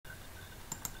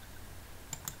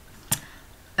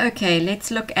Okay,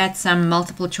 let's look at some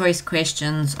multiple choice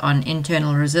questions on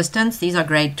internal resistance. These are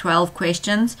grade 12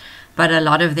 questions, but a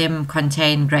lot of them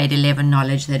contain grade 11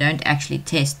 knowledge. They don't actually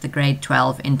test the grade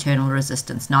 12 internal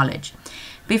resistance knowledge.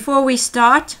 Before we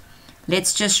start,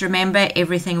 let's just remember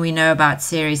everything we know about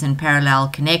series and parallel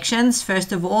connections.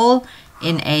 First of all,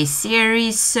 in a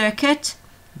series circuit,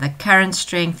 the current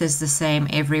strength is the same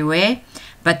everywhere,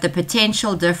 but the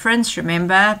potential difference,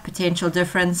 remember, potential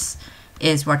difference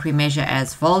is what we measure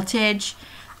as voltage.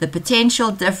 The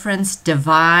potential difference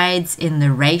divides in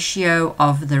the ratio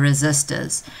of the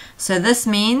resistors. So this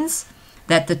means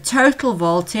that the total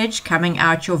voltage coming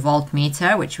out your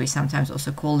voltmeter, which we sometimes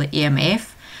also call the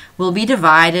EMF, will be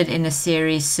divided in a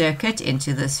series circuit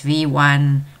into this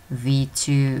V1,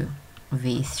 V2,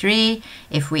 V3.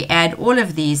 If we add all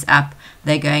of these up,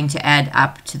 they're going to add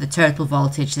up to the total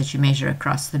voltage that you measure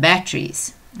across the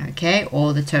batteries, okay,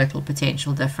 or the total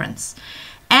potential difference.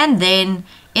 And then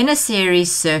in a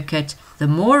series circuit, the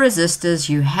more resistors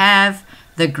you have,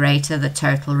 the greater the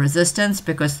total resistance,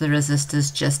 because the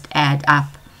resistors just add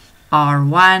up.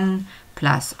 R1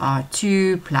 plus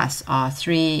R2 plus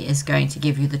R3 is going to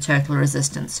give you the total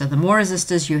resistance. So the more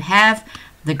resistors you have,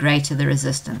 the greater the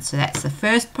resistance. So that's the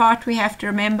first part we have to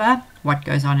remember, what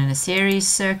goes on in a series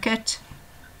circuit.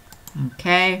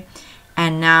 Okay,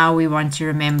 and now we want to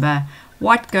remember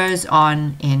what goes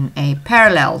on in a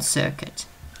parallel circuit.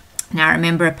 Now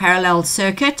remember, a parallel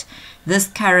circuit, this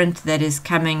current that is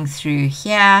coming through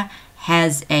here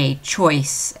has a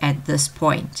choice at this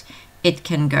point. It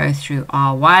can go through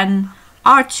R1,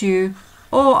 R2,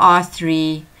 or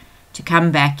R3 to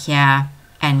come back here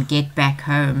and get back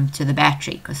home to the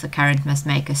battery, because the current must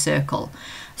make a circle.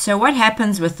 So what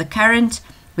happens with the current?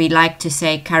 We like to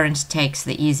say current takes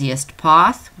the easiest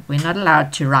path. We're not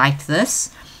allowed to write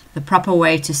this. The proper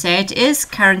way to say it is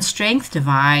current strength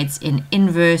divides in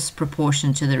inverse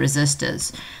proportion to the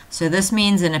resistors. So this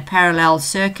means in a parallel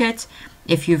circuit,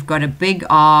 if you've got a big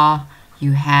R,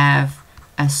 you have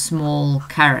a small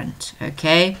current,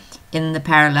 okay, in the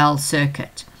parallel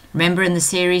circuit. Remember, in the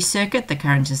series circuit, the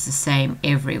current is the same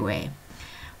everywhere.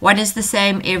 What is the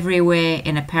same everywhere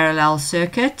in a parallel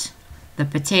circuit? The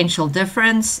potential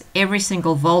difference. Every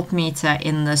single voltmeter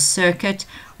in this circuit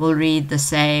will read the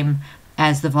same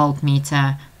as the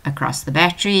voltmeter across the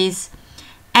batteries.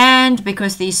 And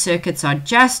because these circuits are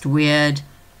just weird,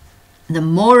 the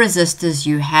more resistors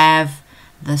you have,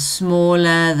 the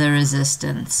smaller the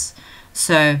resistance.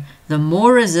 So the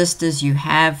more resistors you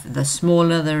have, the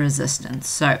smaller the resistance.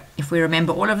 So if we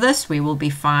remember all of this, we will be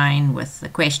fine with the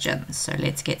questions. So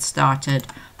let's get started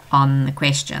on the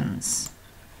questions.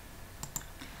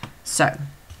 So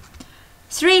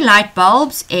 3 light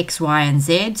bulbs, X, Y, and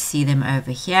Z, see them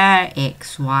over here,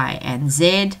 X, Y, and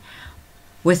Z,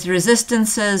 with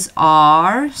resistances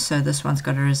R. So this one's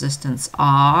got a resistance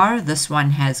R, this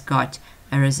one has got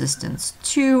a resistance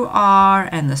 2R,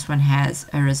 and this one has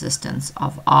a resistance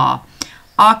of R.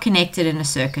 Are connected in a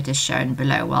circuit as shown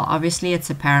below. Well, obviously it's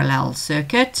a parallel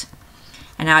circuit.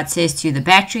 And now it says to you the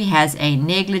battery has a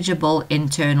negligible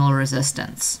internal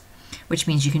resistance, which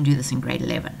means you can do this in grade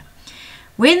 11.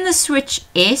 When the switch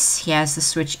S, here's the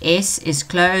switch S, is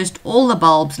closed, all the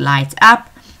bulbs light up,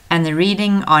 and the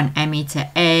reading on ammeter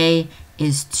A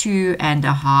is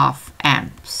 2.5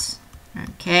 amps.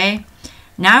 Okay.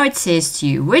 Now it says to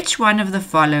you, which one of the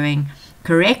following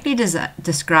correctly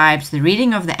describes the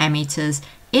reading of the ammeters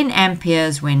in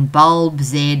amperes when bulb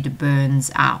Z burns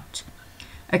out?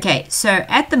 Okay, so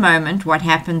at the moment what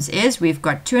happens is we've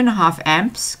got 2.5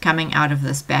 amps coming out of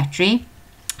this battery,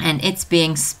 and it's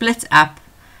being split up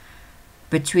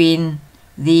between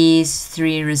these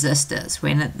 3 resistors.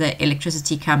 When the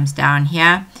electricity comes down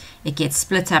here, it gets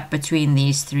split up between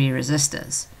these 3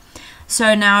 resistors.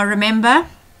 So now remember,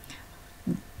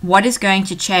 what is going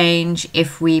to change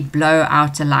if we blow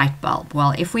out a light bulb?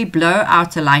 Well, if we blow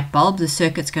out a light bulb, the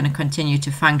circuit's going to continue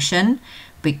to function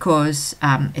because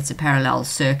it's a parallel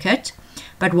circuit.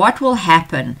 But what will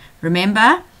happen?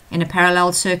 Remember, in a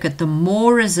parallel circuit, the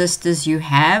more resistors you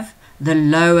have, the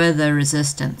lower the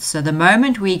resistance. So the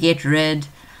moment we get rid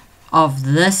of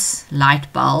this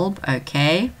light bulb,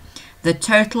 okay, the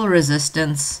total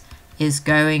resistance is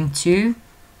going to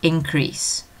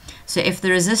increase. So if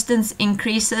the resistance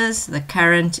increases, the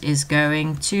current is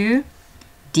going to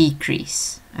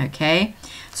decrease, okay?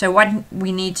 So what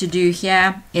we need to do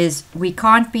here is we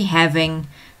can't be having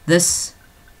this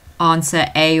answer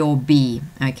A or B,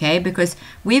 okay? Because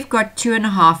we've got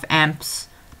 2.5 amps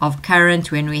of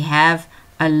current when we have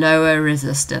a lower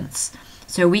resistance.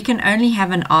 So we can only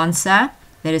have an answer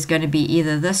that is going to be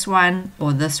either this one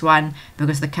or this one,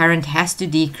 because the current has to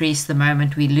decrease the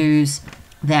moment we lose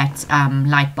that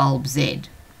light bulb Z.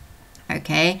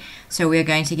 Okay, so we're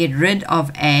going to get rid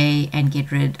of A and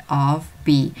get rid of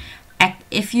B.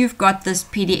 If you've got this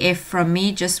PDF from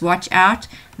me, just watch out.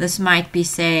 This might be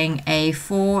saying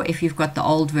A4 if you've got the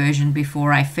old version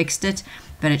before I fixed it,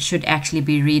 but it should actually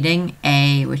be reading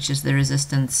A, which is the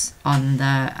resistance on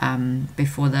the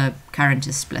before the current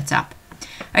is split up.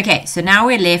 Okay, so now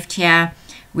we're left here.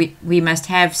 We must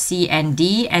have C and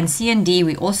D, and C and D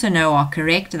we also know are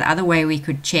correct. The other way we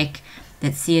could check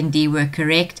that C and D were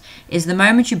correct is the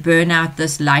moment you burn out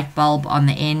this light bulb on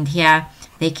the end here,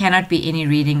 there cannot be any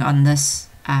reading on this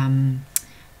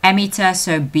ammeter,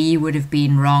 so B would have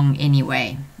been wrong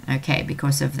anyway, okay,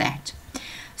 because of that.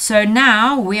 So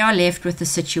now we are left with the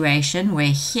situation where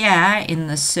here in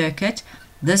the circuit,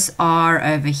 this R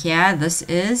over here, this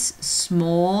is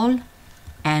small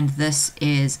and this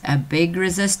is a big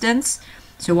resistance.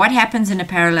 So what happens in a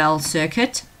parallel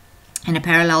circuit? In a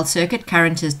parallel circuit,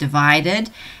 current is divided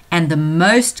and the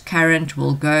most current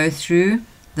will go through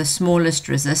the smallest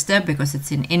resistor because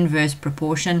it's in inverse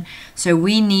proportion. So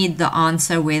we need the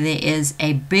answer where there is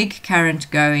a big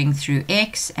current going through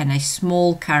X and a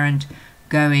small current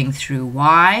going through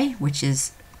Y, which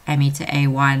is ammeter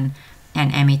A1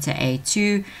 and ammeter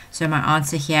A2. So my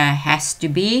answer here has to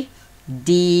be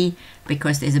D,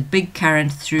 because there's a big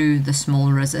current through the small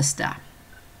resistor.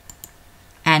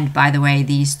 And by the way,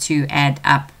 these two add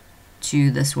up to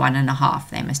this 1.5.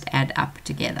 They must add up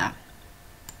together.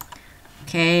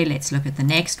 Okay, let's look at the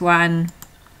next one.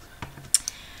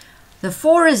 The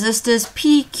four resistors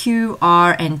P, Q,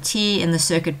 R, and T in the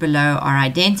circuit below are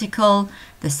identical.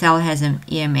 The cell has an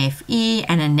EMF E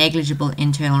and a negligible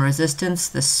internal resistance.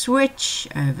 The switch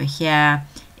over here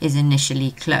is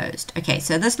initially closed. Okay,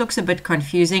 so this looks a bit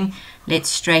confusing. Let's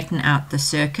straighten out the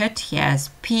circuit. Here's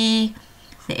P.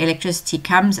 The electricity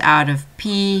comes out of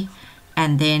P,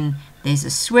 and then there's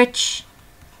a switch,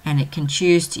 and it can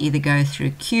choose to either go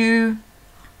through Q,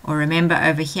 or remember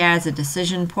over here is a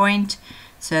decision point.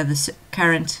 So the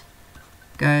current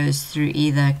goes through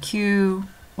either Q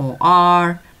or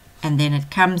R, and then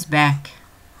it comes back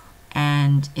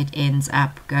and it ends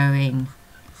up going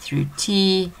through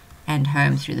T and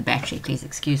home through the battery. Please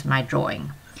excuse my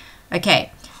drawing.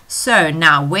 Okay, so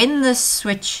now when this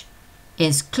switch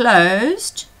is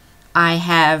closed, I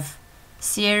have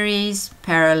series,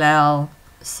 parallel,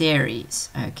 series,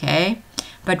 okay?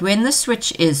 But when the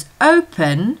switch is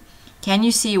open, can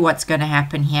you see what's going to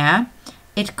happen here?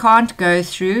 It can't go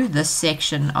through this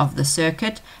section of the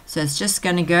circuit, so it's just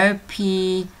going to go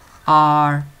P,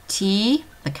 R, T,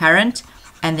 the current,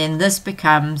 and then this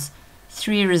becomes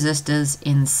 3 resistors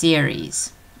in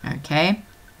series, okay?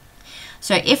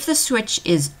 So if the switch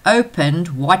is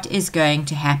opened, what is going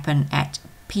to happen at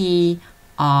P,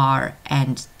 R,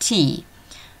 and T?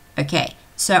 Okay,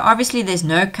 so obviously there's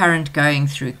no current going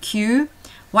through Q.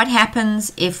 What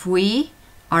happens if we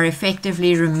are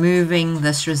effectively removing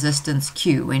this resistance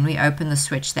Q? When we open the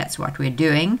switch, that's what we're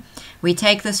doing. We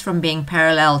take this from being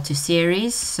parallel to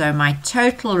series, so my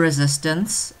total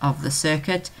resistance of the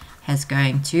circuit is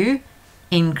going to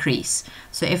increase.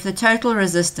 So if the total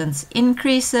resistance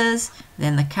increases,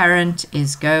 then the current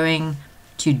is going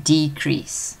to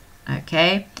decrease.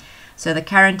 Okay, so the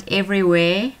current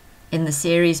everywhere in the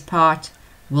series part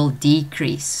will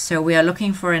decrease. So we are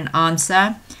looking for an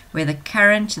answer where the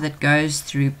current that goes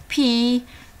through P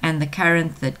and the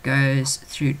current that goes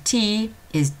through T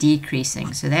is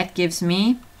decreasing. So that gives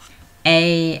me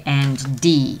A and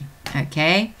D.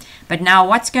 Okay, but now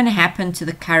what's going to happen to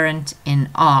the current in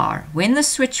R? When the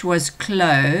switch was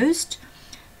closed,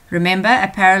 remember a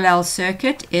parallel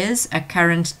circuit is a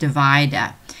current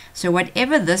divider. So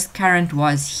whatever this current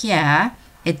was here,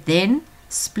 it then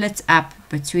splits up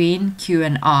between Q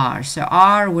and R. So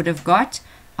R would have got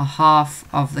a half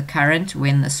of the current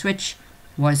when the switch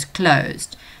was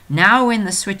closed. Now when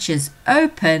the switch is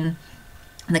open,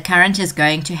 the current is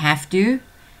going to have to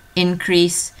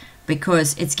increase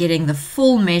because it's getting the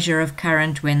full measure of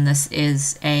current when this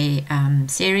is a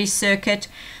series circuit.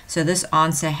 So this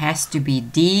answer has to be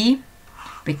D,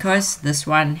 because this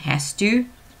one has to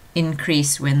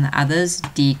increase when the others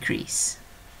decrease.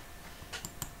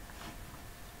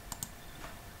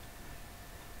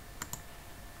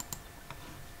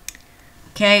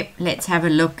 Okay, let's have a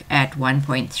look at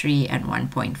 1.3 and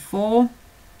 1.4.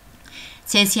 It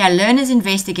says here, learners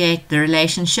investigate the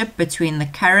relationship between the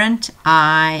current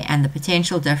I and the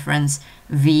potential difference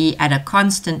V at a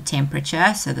constant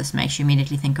temperature. So this makes you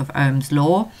immediately think of Ohm's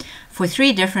law. For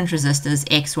 3 different resistors,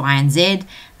 X, Y, and Z,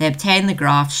 they obtain the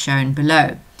graphs shown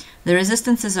below. The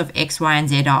resistances of X, Y, and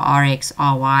Z are Rx,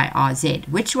 Ry, Rz.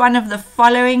 Which one of the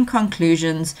following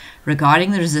conclusions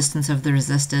regarding the resistance of the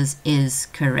resistors is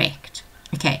correct?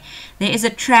 Okay, there is a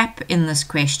trap in this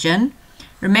question.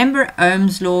 Remember,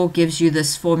 Ohm's law gives you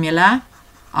this formula,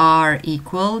 R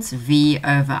equals V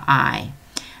over I.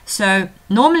 So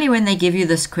normally when they give you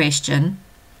this question,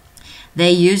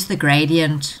 they use the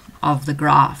gradient of the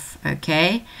graph,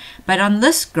 okay? But on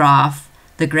this graph,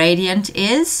 the gradient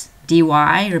is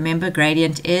dy. Remember,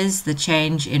 gradient is the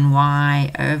change in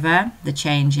y over the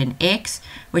change in x,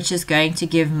 which is going to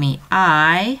give me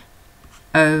I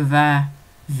over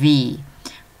V,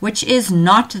 which is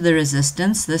not the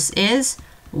resistance. This is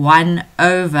 1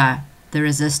 over the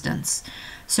resistance.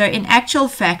 So in actual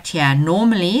fact here,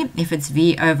 normally if it's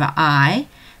V over I,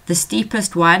 the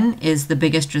steepest one is the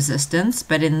biggest resistance,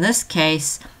 but in this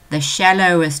case, the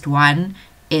shallowest one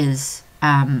is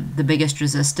the biggest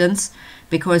resistance.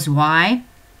 Because why?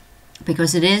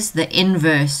 Because it is the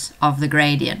inverse of the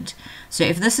gradient. So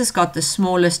if this has got the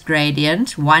smallest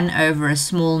gradient, 1 over a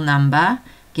small number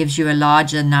gives you a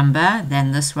larger number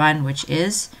than this one, which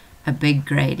is a big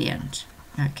gradient.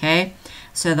 Okay,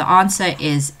 so the answer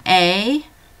is A,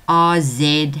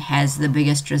 Rz has the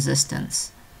biggest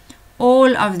resistance.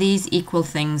 All of these equal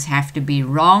things have to be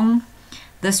wrong.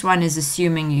 This one is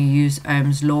assuming you use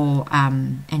Ohm's law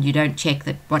and you don't check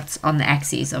that what's on the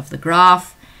axes of the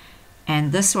graph.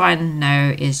 And this one,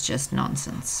 no, is just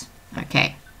nonsense.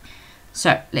 Okay,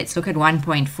 so let's look at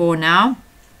 1.4 now.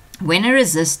 When a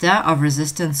resistor of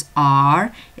resistance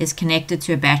R is connected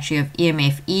to a battery of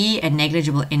EMF E and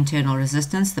negligible internal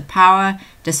resistance, the power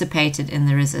dissipated in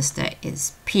the resistor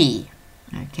is P.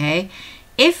 Okay,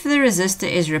 if the resistor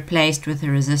is replaced with a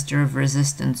resistor of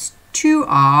resistance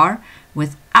 2R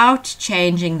without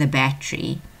changing the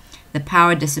battery, the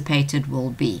power dissipated will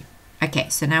be. Okay,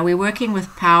 so now we're working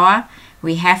with power.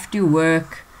 We have to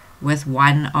work with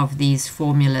one of these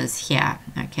formulas here.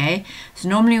 Okay, so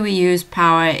normally we use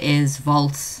power is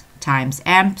volts times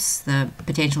amps, the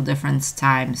potential difference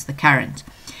times the current.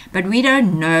 But we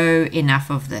don't know enough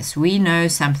of this. We know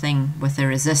something with the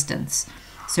resistance.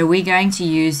 So we're going to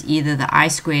use either the I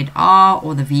squared R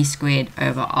or the V squared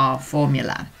over R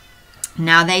formula.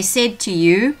 Now they said to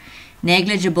you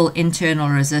negligible internal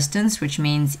resistance, which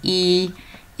means E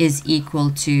is equal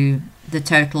to the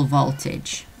total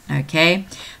voltage. Okay,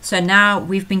 so now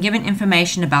we've been given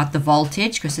information about the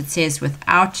voltage because it says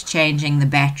without changing the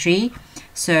battery.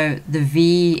 So the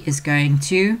V is going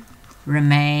to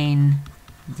remain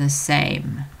the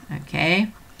same.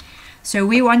 Okay, so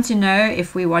we want to know,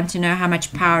 if we want to know how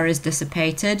much power is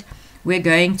dissipated, we're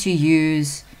going to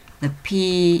use the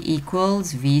P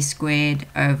equals V squared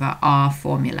over R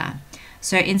formula.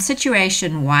 So in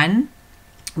situation 1,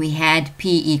 we had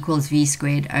P equals V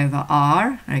squared over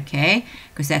R, okay,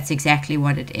 because that's exactly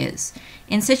what it is.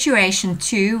 In situation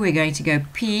 2, we're going to go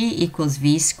P equals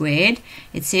V squared.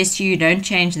 It says to you don't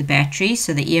change the battery,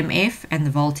 so the EMF and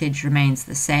the voltage remains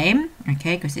the same,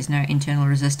 okay, because there's no internal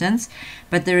resistance.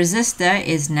 But the resistor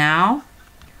is now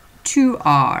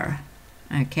 2R,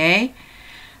 okay.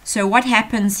 So what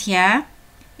happens here?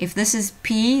 If this is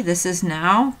P, this is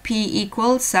now P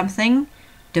equals something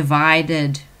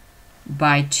divided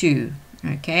by 2,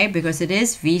 okay, because it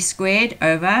is V squared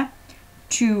over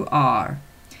 2R.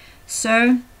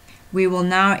 So we will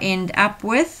now end up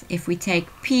with, if we take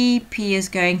P is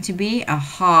going to be a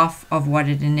half of what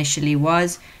it initially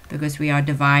was because we are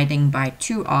dividing by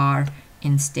 2R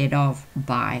instead of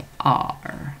by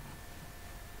R.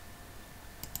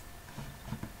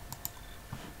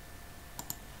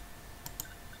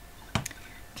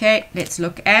 Okay, let's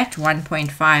look at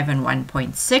 1.5 and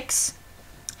 1.6.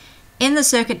 In the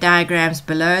circuit diagrams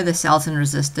below, the cells and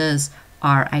resistors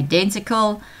are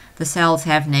identical. The cells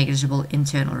have negligible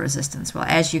internal resistance. Well,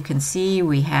 as you can see,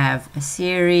 we have a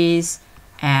series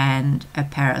and a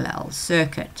parallel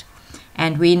circuit.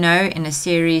 And we know in a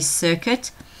series circuit,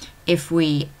 if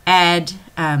we add,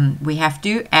 we have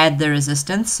to add the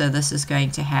resistance. So this is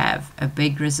going to have a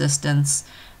big resistance,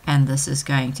 and this is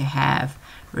going to have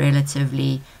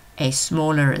relatively a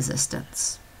smaller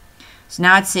resistance. So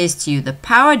now it says to you the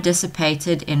power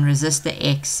dissipated in resistor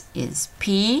X is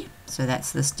P, so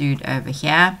that's this dude over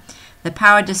here. The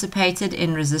power dissipated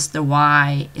in resistor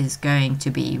Y is going to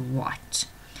be what?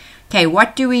 Okay,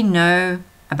 what do we know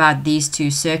about these two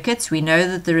circuits? We know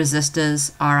that the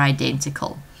resistors are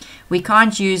identical. We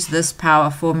can't use this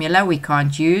power formula, we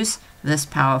can't use this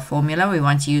power formula. We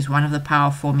want to use one of the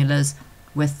power formulas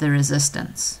with the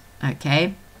resistance,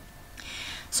 okay?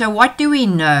 So what do we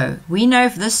know? We know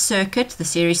if this circuit, the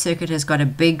series circuit, has got a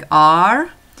big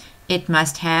R, it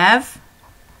must have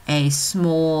a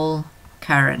small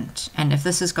current. And if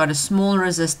this has got a small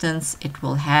resistance, it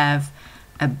will have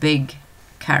a big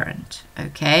current.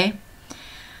 Okay.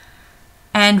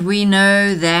 And we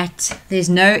know that there's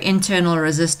no internal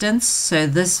resistance, so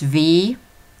this V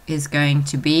is going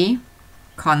to be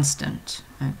constant,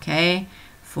 okay,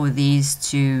 for these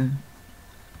two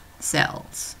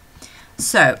cells.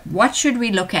 So what should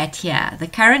we look at here? The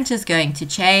current is going to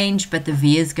change, but the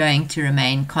V is going to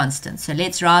remain constant. So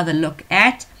let's rather look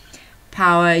at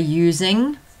power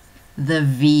using the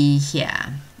V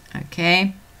here,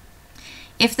 okay?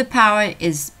 If the power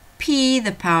is P,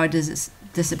 the power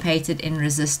dissipated in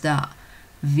resistor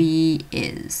V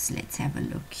is, let's have a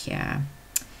look here.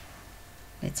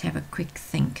 Let's have a quick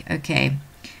think. Okay.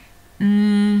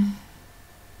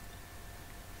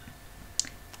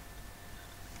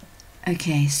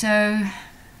 Okay, so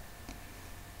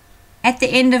at the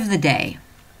end of the day,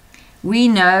 we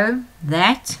know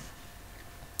that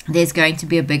there's going to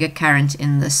be a bigger current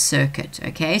in this circuit.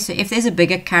 Okay, so if there's a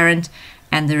bigger current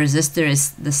and the resistor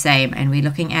is the same, and we're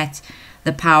looking at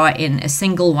the power in a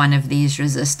single one of these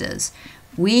resistors,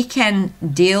 we can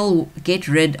get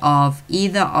rid of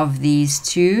either of these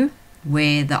two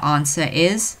where the answer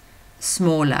is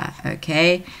smaller,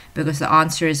 okay, because the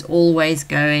answer is always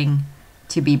going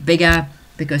to be bigger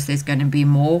because there's going to be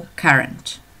more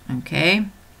current. Okay,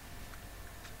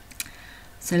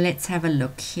 so let's have a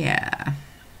look here.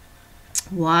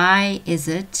 Why is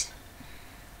it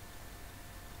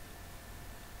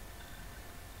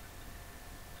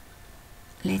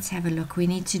let's have a look. We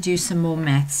need to do some more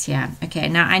maths here. Okay,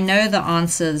 now I know the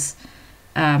answers.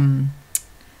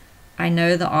 I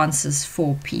know the answers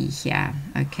for P here.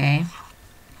 Okay,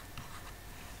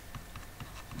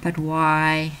 but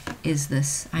why is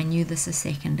this? I knew this a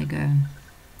second ago.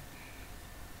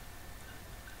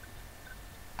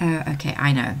 Oh, okay,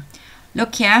 I know.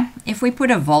 Look here. If we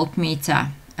put a voltmeter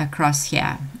across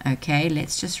here, okay,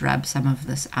 let's just rub some of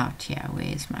this out here.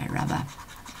 Where's my rubber?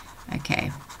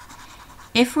 Okay.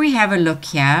 If we have a look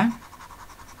here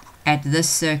at this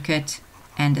circuit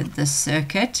and at this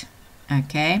circuit,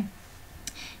 okay,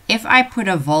 if I put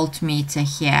a voltmeter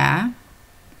here,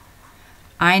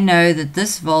 I know that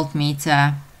this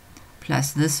voltmeter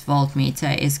plus this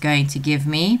voltmeter is going to give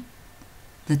me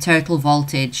the total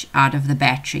voltage out of the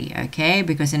battery, okay,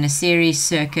 because in a series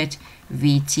circuit,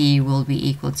 VT will be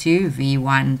equal to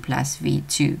V1 plus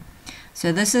V2.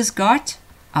 So this has got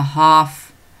a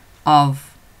half of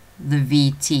the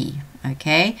VT,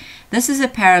 okay. This is a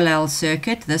parallel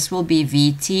circuit. This will be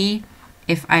VT.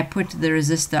 If I put the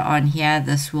resistor on here,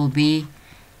 this will be,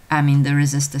 the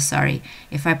resistor, sorry.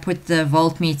 If I put the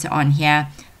voltmeter on here,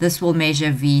 this will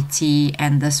measure VT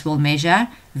and this will measure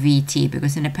VT,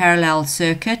 because in a parallel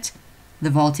circuit, the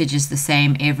voltage is the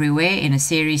same everywhere. In a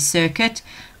series circuit,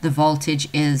 the voltage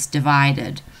is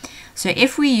divided. So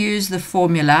if we use the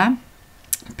formula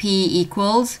P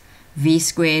equals V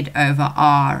squared over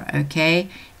R, okay,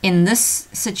 in this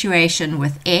situation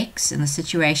with X,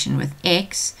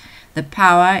 the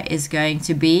power is going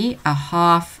to be a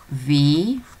half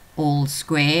V all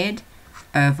squared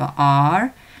over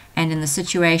R, and in the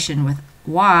situation with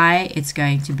Y, it's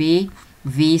going to be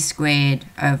V squared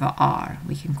over R.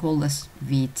 We can call this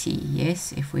VT,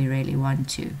 yes, if we really want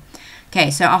to. Okay,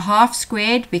 so a half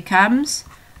squared becomes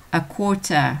a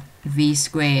quarter V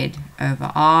squared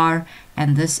over R,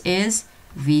 and this is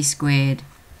V squared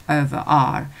over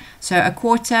R. So a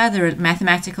quarter, the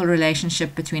mathematical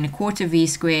relationship between a quarter V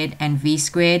squared and V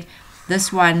squared,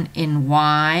 this one in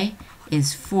Y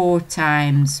is 4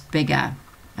 times bigger,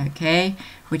 okay,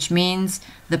 which means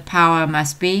the power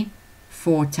must be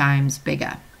 4 times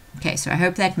bigger. Okay, so I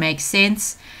hope that makes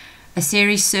sense. A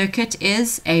series circuit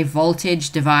is a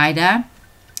voltage divider.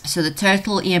 So the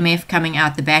total EMF coming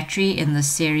out the battery in the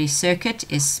series circuit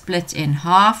is split in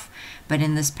half, but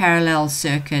in this parallel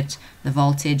circuit, the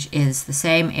voltage is the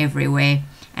same everywhere.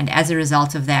 And as a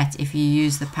result of that, if you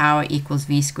use the power equals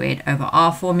V squared over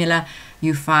R formula,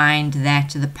 you find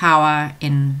that the power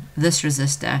in this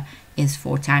resistor is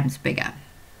 4 times bigger.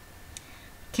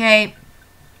 Okay.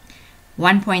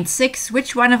 1.6,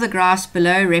 which one of the graphs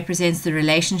below represents the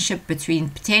relationship between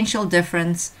potential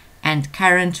difference and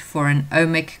current for an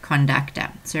ohmic conductor?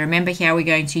 So remember here we're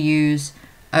going to use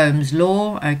Ohm's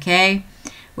law, okay,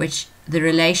 which the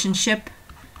relationship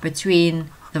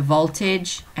between the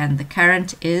voltage and the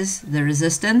current is the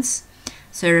resistance.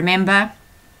 So remember,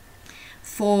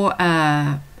 for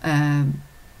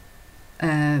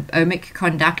ohmic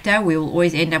conductor, we will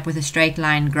always end up with a straight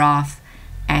line graph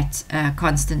at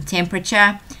constant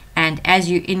temperature, and as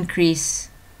you increase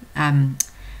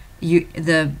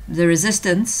the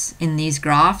resistance in these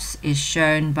graphs is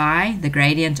shown by the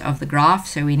gradient of the graph.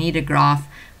 So we need a graph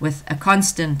with a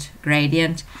constant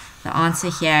gradient. The answer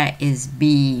here is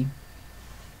B.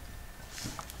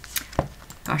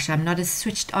 Gosh, I'm not as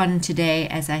switched on today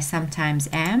as I sometimes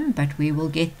am, but we will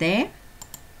get there.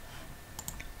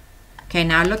 Okay,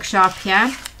 now look sharp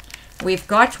here. We've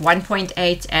got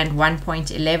 1.8 and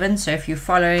 1.11. So if you're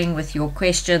following with your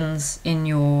questions in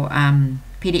your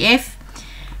PDF,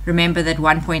 remember that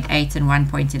 1.8 and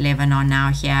 1.11 are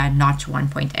now here, not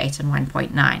 1.8 and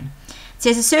 1.9. It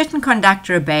says a certain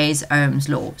conductor obeys Ohm's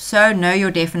law. So know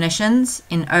your definitions.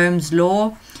 In Ohm's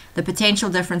law, the potential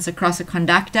difference across a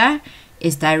conductor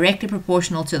is directly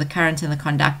proportional to the current in the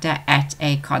conductor at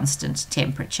a constant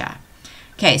temperature.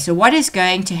 Okay, so what is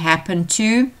going to happen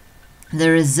to the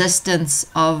resistance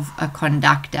of a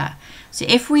conductor? So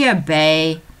if we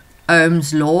obey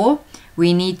Ohm's law,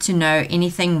 we need to know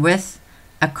anything with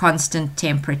a constant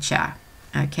temperature.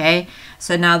 Okay,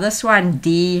 so now this one,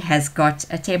 D, has got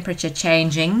a temperature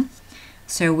changing.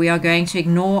 So we are going to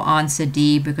ignore answer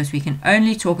D because we can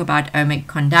only talk about ohmic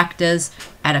conductors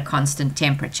at a constant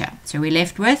temperature. So we're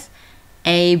left with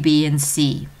A, B, and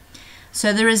C.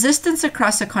 So the resistance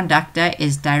across a conductor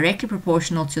is directly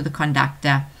proportional to the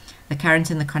conductor, the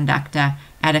current in the conductor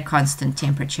at a constant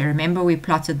temperature. Remember, we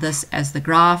plotted this as the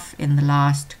graph in the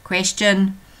last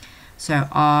question. So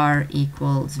R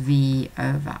equals V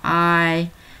over I,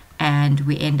 and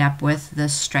we end up with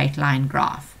this straight line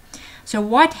graph. So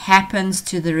what happens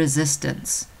to the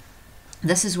resistance?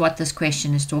 This is what this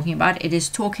question is talking about. It is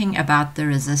talking about the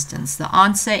resistance. The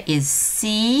answer is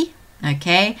C,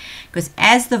 okay? Because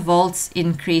as the volts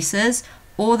increases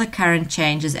or the current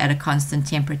changes at a constant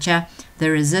temperature,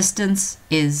 the resistance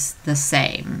is the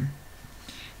same.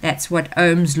 That's what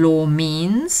Ohm's law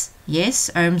means. Yes,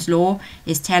 Ohm's law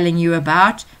is telling you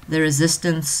about the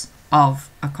resistance of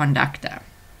a conductor.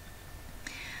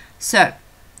 So,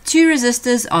 two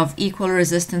resistors of equal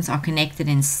resistance are connected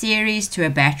in series to a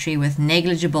battery with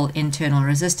negligible internal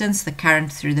resistance. The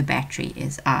current through the battery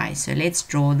is I. So let's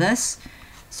draw this.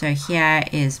 So here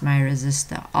is my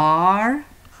resistor R.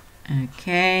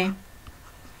 Okay.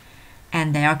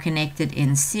 And they are connected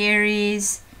in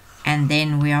series. And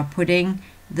then we are putting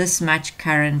this much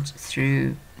current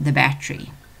through the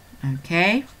battery.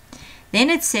 Okay. Then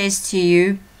it says to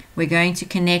you, we're going to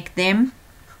connect them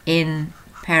in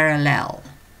parallel.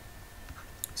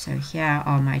 So here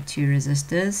are my two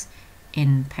resistors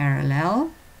in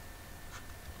parallel.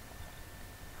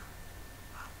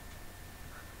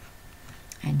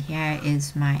 And here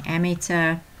is my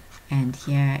ammeter, and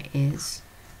here is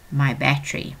my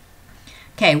battery.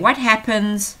 Okay, what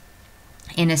happens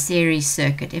in a series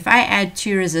circuit? If I add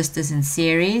two resistors in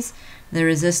series, the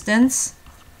resistance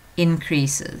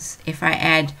increases. If I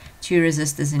add two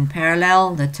resistors in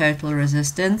parallel, the total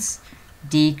resistance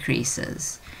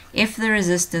decreases. If the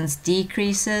resistance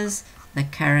decreases, the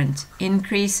current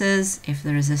increases. If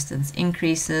the resistance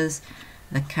increases,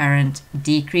 the current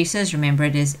decreases. Remember,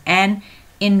 it is an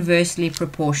inversely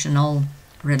proportional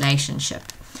relationship.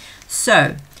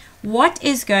 So, what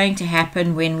is going to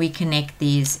happen when we connect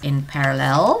these in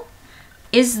parallel?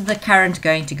 Is the current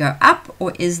going to go up,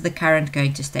 or is the current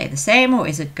going to stay the same, or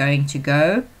is it going to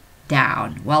go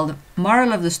down? Well, the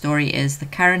moral of the story is the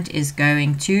current is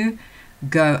going to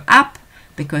go up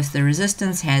because the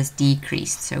resistance has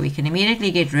decreased. So we can immediately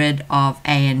get rid of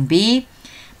A and B,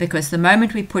 because the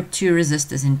moment we put two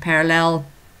resistors in parallel,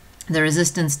 the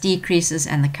resistance decreases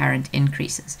and the current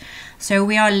increases. So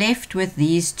we are left with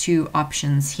these two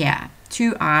options here,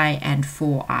 2I and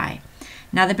 4I.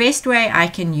 Now the best way I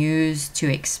can use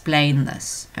to explain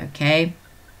this, okay,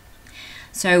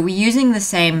 so we're using the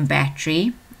same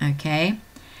battery, okay,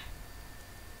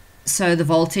 so the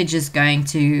voltage is going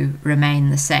to remain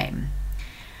the same.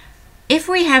 If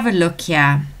we have a look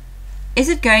here, is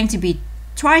it going to be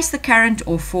twice the current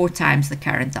or 4 times the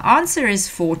current? The answer is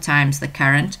 4 times the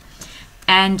current,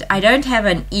 and I don't have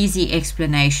an easy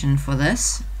explanation for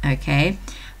this, okay,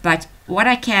 but what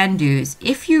I can do is,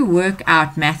 if you work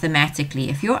out mathematically,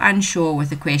 if you're unsure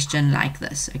with a question like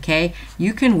this, okay,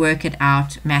 you can work it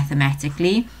out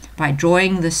mathematically by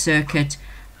drawing the circuit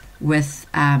with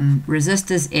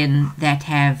resistors in that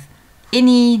have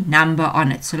any number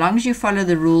on it, so long as you follow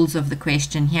the rules of the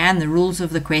question here, and the rules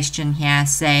of the question here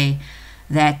say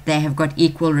that they have got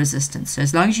equal resistance. So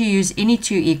as long as you use any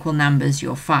two equal numbers,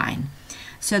 you're fine.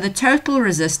 So the total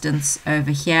resistance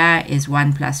over here is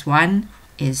 1 plus 1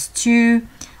 is 2.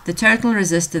 The total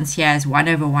resistance here is 1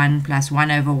 over 1 plus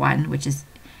 1 over 1, which is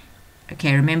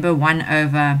okay, remember 1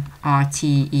 over RT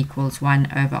equals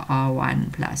 1 over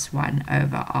R1 plus 1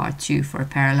 over R2 for a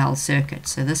parallel circuit.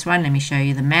 So this one, let me show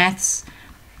you the maths.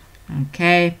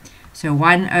 Okay, so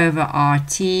 1 over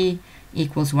RT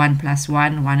equals 1 plus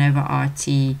 1, 1 over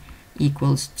RT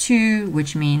equals 2,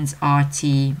 which means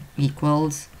RT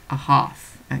equals a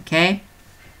half. Okay,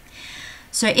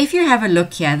 so if you have a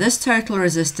look here, this total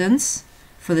resistance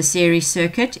for the series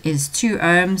circuit is 2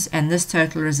 ohms, and this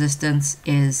total resistance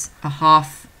is a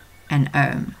half an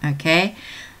ohm. Okay,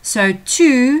 so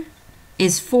 2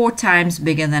 is 4 times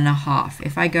bigger than a half.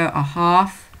 If I go a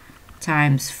half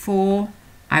times 4,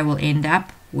 I will end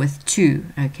up with 2.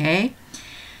 Okay,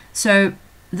 so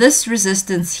this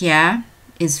resistance here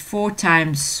is 4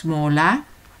 times smaller,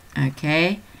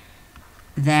 okay,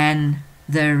 than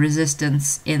the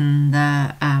resistance in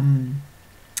the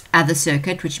other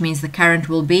circuit, which means the current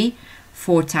will be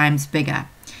 4 times bigger.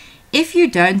 If you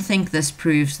don't think this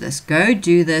proves this, go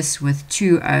do this with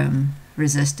 2 ohm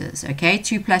resistors. Okay,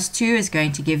 2 plus 2 is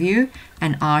going to give you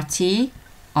an RT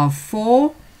of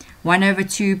 4. 1 over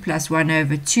 2 plus 1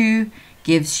 over 2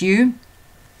 gives you,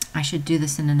 I should do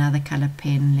this in another color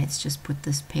pen. Let's just put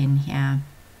this pen here.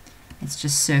 Let's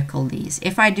just circle these.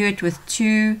 If I do it with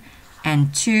 2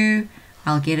 and 2,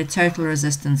 I'll get a total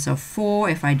resistance of 4.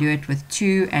 If I do it with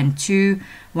 2 and 2,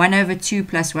 1 over 2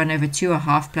 plus 1 over 2, a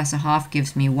half plus a half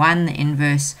gives me 1. The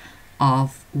inverse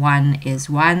of 1 is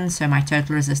 1. So my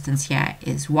total resistance here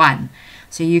is 1.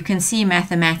 So you can see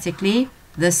mathematically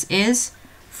this is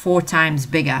 4 times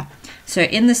bigger. So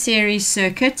in the series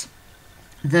circuit,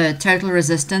 the total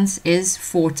resistance is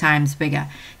 4 times bigger.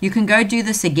 You can go do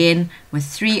this again with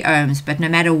 3 ohms, but no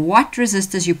matter what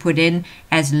resistors you put in,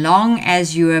 as long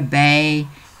as you obey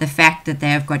the fact that they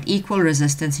have got equal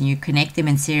resistance and you connect them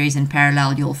in series and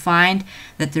parallel, you'll find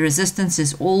that the resistance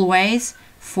is always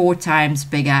 4 times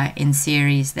bigger in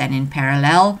series than in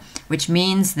parallel, which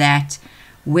means that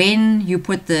when you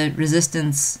put the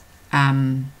resistance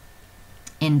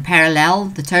in parallel,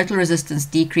 the total resistance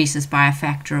decreases by a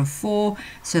factor of 4,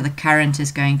 so the current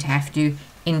is going to have to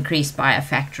increase by a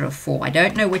factor of 4. I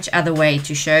don't know which other way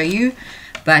to show you,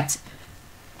 but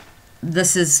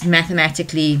this is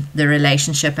mathematically the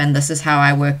relationship, and this is how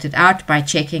I worked it out by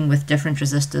checking with different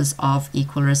resistors of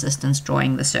equal resistance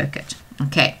drawing the circuit.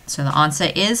 Okay, so the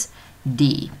answer is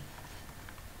D.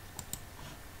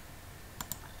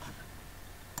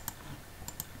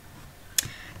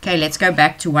 Okay, let's go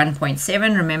back to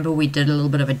 1.7. Remember, we did a little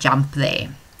bit of a jump there.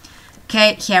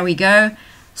 Okay, here we go.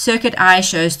 Circuit I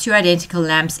shows 2 identical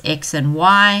lamps X and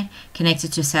Y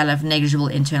connected to a cell of negligible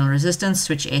internal resistance.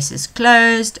 Switch S is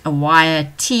closed. A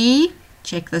wire T,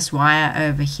 check this wire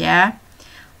over here,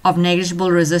 of negligible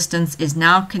resistance is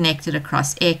now connected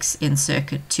across X in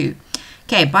circuit 2.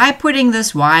 Okay, by putting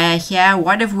this wire here,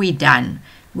 what have we done?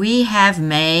 We have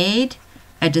made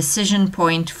a decision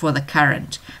point for the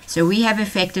current. So we have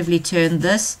effectively turned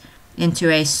this into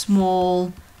a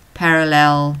small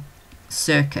parallel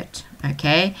circuit.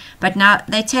 Okay, but now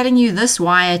they're telling you this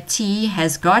wire T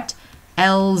has got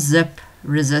L zip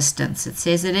resistance. It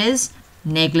says it is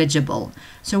negligible.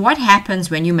 So what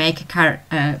happens when you make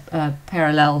a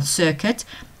parallel circuit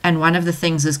and one of the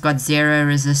things has got 0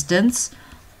 resistance?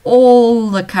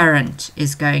 All the current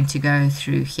is going to go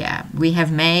through here. We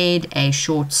have made a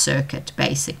short circuit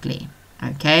basically.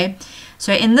 Okay,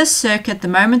 so in this circuit, the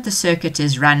moment the circuit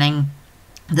is running,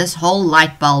 this whole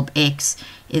light bulb X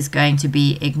is going to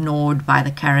be ignored by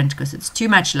the current because it's too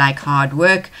much like hard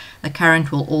work. The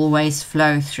current will always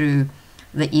flow through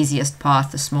the easiest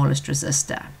path, the smallest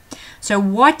resistor. So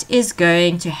what is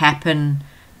going to happen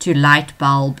to light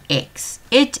bulb X?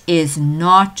 It is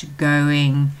not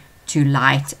going to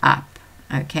light up.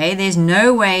 Okay, there's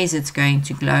no ways it's going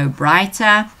to glow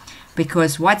brighter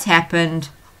because what's happened,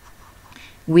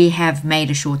 we have made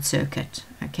a short circuit.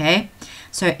 Okay,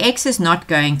 so X is not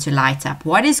going to light up.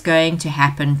 What is going to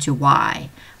happen to Y?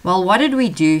 Well, what did we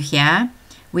do here?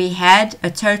 We had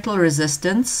a total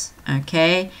resistance,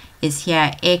 okay, is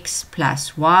here X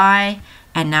plus Y,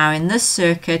 and now in this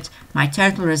circuit my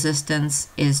total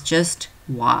resistance is just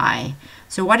Y.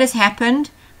 So what has happened?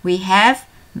 We have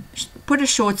put a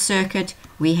short circuit,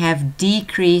 we have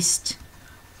decreased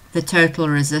the total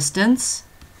resistance.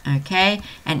 Okay,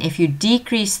 and if you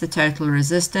decrease the total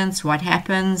resistance, what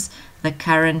happens? The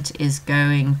current is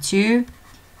going to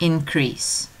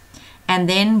increase. And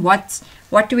then what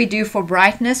do we do for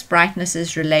brightness? Brightness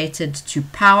is related to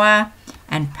power,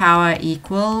 and power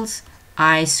equals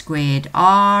I squared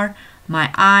R. My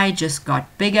I just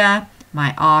got bigger,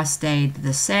 my R stayed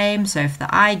the same. So if the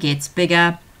I gets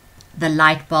bigger, the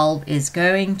light bulb is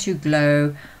going to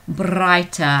glow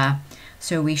brighter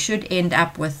So we should end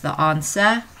up with the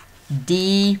answer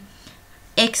D.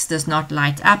 X does not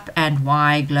light up and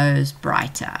Y glows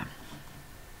brighter.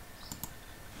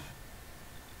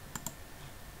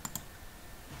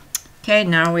 Okay,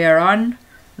 now we are on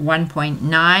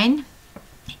 1.9.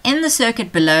 In the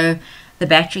circuit below, the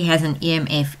battery has an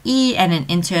EMF E and an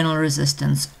internal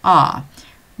resistance R.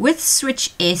 With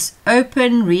switch S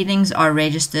open, readings are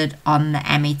registered on the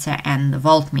ammeter and the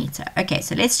voltmeter. Okay,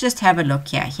 so let's just have a look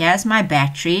here. Here's my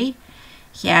battery.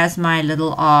 Here's my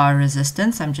little R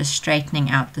resistance. I'm just straightening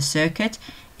out the circuit.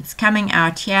 It's coming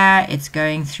out here. It's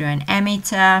going through an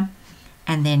ammeter.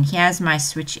 And then here's my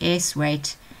switch S.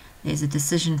 Wait, there's a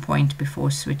decision point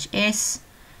before switch S.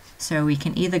 So we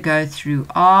can either go through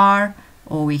R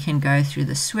or we can go through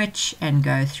the switch and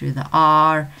go through the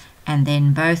R. And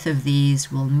then both of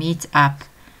these will meet up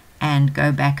and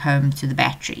go back home to the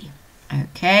battery.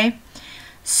 Okay,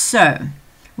 so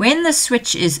when the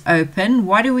switch is open,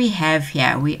 what do we have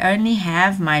here? We only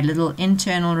have my little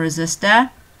internal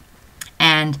resistor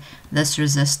and this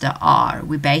resistor R.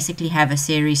 We basically have a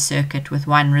series circuit with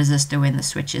one resistor when the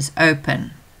switch is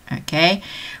open. Okay,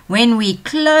 when we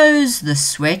close the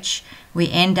switch,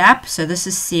 we end up, so this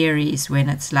is series when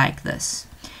it's like this.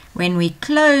 When we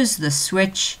close the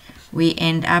switch, we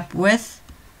end up with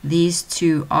these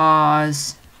two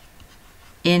R's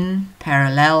in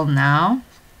parallel now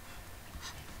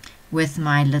with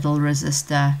my little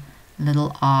resistor,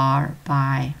 little R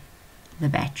by the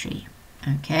battery.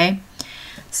 Okay,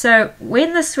 so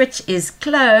when the switch is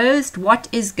closed, what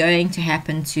is going to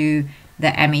happen to the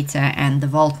ammeter and the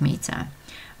voltmeter?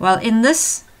 Well, in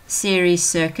this series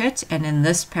circuit and in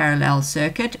this parallel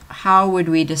circuit, how would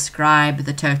we describe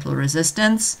the total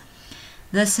resistance?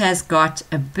 This has got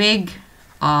a big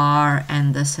R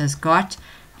and this has got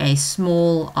a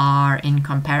small r in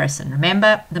comparison.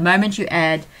 Remember, the moment you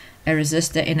add a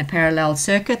resistor in a parallel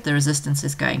circuit, the resistance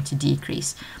is going to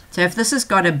decrease. So if this has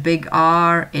got a big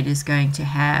R, it is going to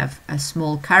have a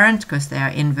small current because they are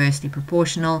inversely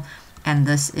proportional, and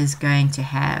this is going to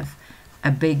have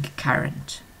a big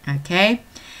current. Okay,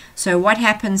 so what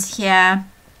happens here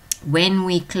when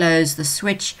we close the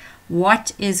switch?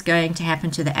 What is going to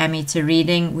happen to the ammeter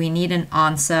reading? We need an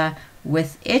answer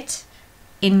with it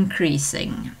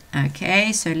increasing.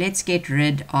 Okay, so let's get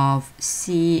rid of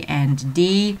C and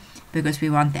D because we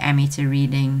want the ammeter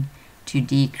reading to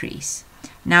decrease.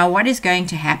 Now, what is going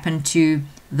to happen to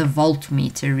the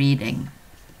voltmeter reading?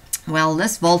 Well,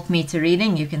 this voltmeter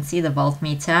reading, you can see the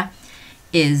voltmeter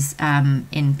is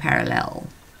in parallel.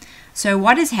 So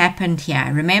what has happened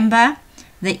here? Remember,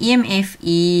 the EMF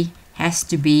E has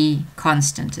to be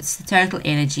constant. It's the total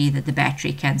energy that the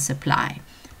battery can supply.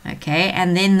 Okay,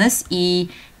 and then this E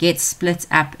gets split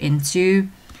up into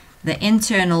the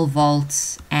internal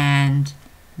volts and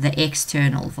the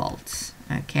external volts.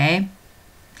 Okay,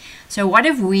 so what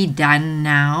have we done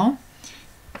now?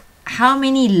 How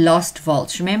many lost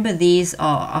volts? Remember, these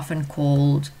are often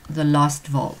called the lost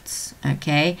volts.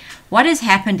 Okay, what has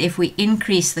happened if we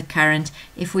increase the current?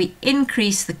 If we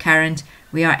increase the current,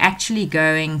 we are actually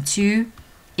going to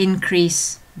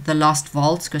increase the lost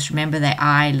volts, because remember, they're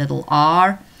I little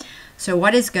r. So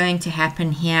what is going to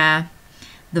happen here?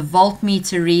 The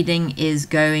voltmeter reading is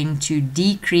going to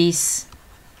decrease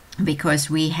because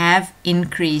we have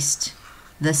increased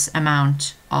this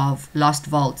amount of lost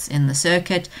volts in the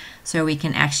circuit, so we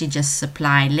can actually just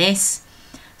supply less.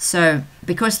 So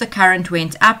because the current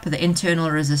went up, the internal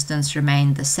resistance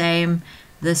remained the same.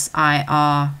 This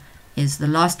IR is the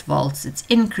lost volts. It's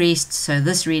increased, so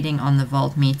this reading on the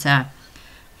voltmeter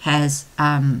has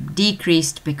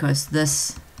decreased because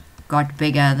this got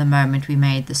bigger the moment we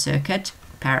made the circuit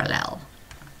parallel.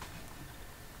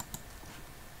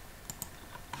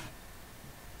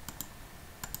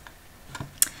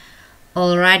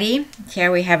 Alrighty,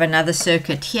 here we have another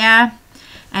circuit here,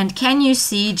 and can you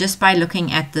see just by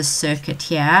looking at this circuit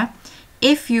here,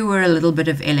 if you were a little bit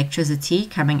of electricity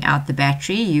coming out the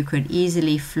battery, you could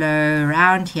easily flow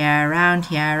around here, around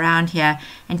here, around here,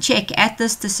 and check at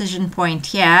this decision point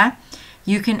here,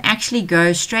 you can actually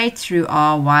go straight through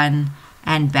R1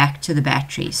 and back to the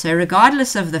battery. So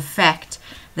regardless of the fact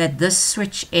that this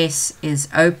switch S is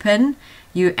open,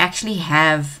 you actually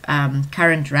have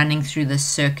current running through this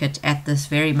circuit at this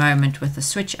very moment with the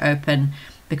switch open,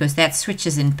 because that switch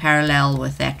is in parallel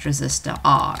with that resistor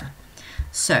R.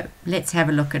 So let's have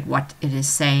a look at what it is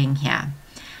saying here.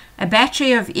 A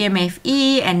battery of EMF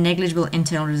E and negligible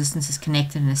internal resistance is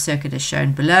connected in a circuit as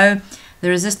shown below. The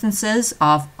resistances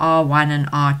of R1 and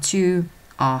R2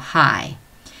 are high.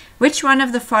 Which one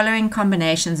of the following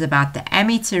combinations about the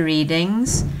ammeter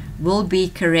readings will be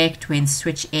correct when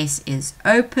switch S is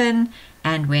open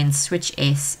and when switch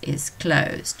S is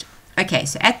closed. Okay,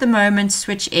 so at the moment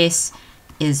switch S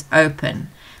is open.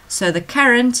 So the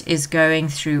current is going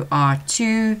through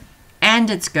R2 and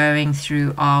it's going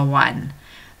through R1.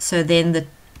 So then the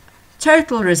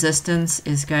total resistance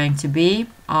is going to be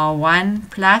R1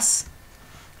 plus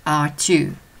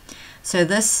R2. So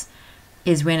this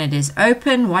is when it is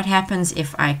open. What happens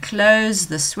if I close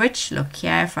the switch? Look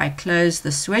here, if I close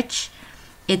the switch,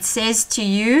 it says to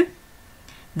you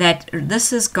that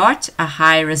this has got a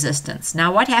high resistance.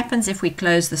 Now what happens if we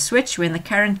close the switch? When the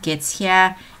current gets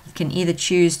here, it can either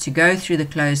choose to go through the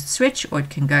closed switch or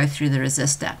it can go through the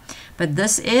resistor. But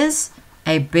this is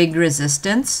a big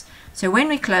resistance. So when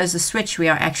we close the switch, we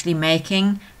are actually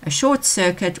making a short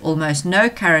circuit. Almost no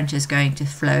current is going to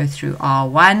flow through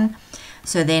R1.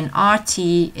 So then RT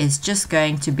is just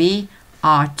going to be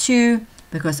R2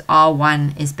 because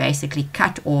R1 is basically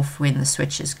cut off when the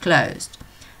switch is closed.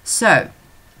 So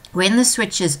when the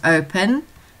switch is open,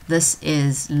 this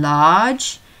is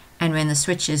large, and when the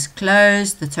switch is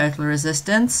closed, the total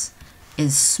resistance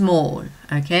is small.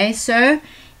 Okay, so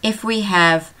if we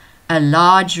have a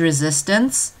large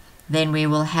resistance, then we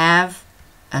will have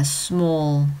a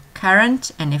small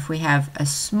current, and if we have a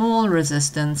small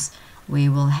resistance, we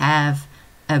will have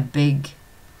a big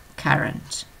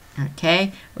current,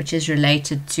 okay, which is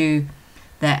related to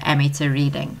the ammeter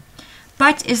reading.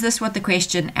 But is this what the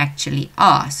question actually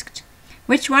asked?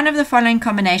 Which one of the following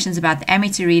combinations about the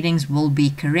ammeter readings will be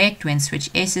correct when switch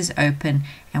S is open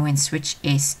and when switch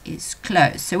S is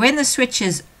closed? So when the switch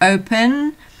is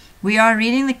open, we are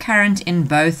reading the current in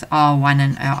both R1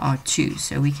 and R2.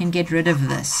 So we can get rid of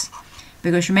this.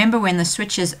 Because remember, when the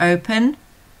switch is open,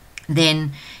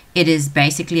 then it is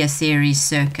basically a series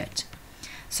circuit.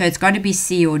 So it's got to be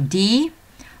C or D.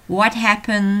 What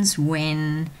happens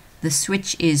when the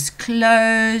switch is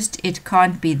closed? It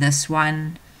can't be this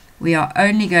one. We are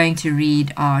only going to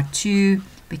read R2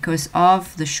 because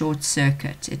of the short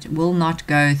circuit. It will not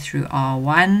go through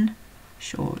R1,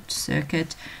 short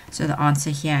circuit. So the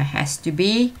answer here has to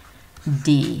be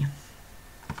D.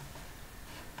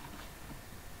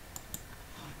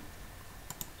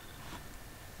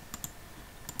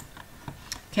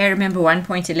 Okay, remember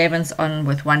 1.11's on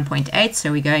with 1.8,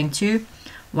 so we're going to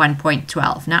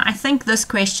 1.12. Now, I think this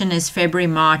question is February,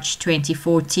 March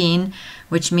 2014,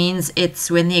 which means it's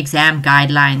when the exam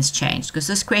guidelines changed, because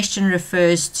this question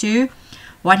refers to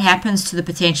what happens to the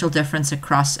potential difference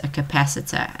across a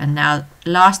capacitor. And now,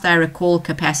 last I recall,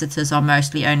 capacitors are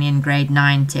mostly only in grade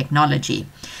 9 technology.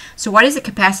 So what is a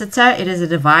capacitor? It is a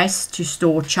device to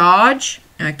store charge.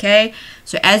 Okay,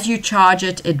 so as you charge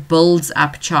it, it builds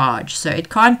up charge. So it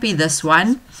can't be this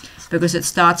one because it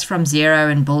starts from 0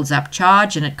 and builds up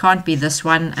charge, and it can't be this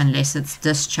one unless it's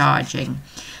discharging.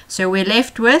 So we're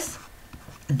left with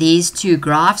these two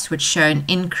graphs which show an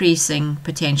increasing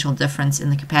potential difference in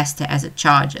the capacitor as it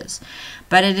charges.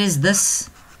 But it is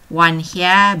this one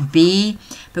here, B,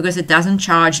 because it doesn't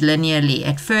charge linearly.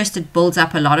 At first it builds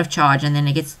up a lot of charge, and then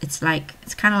it's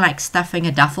kind of like stuffing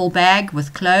a duffel bag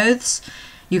with clothes.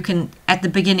 You can, at the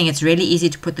beginning, it's really easy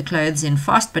to put the clothes in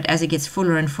fast, but as it gets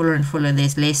fuller and fuller and fuller,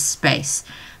 there's less space.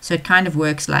 So it kind of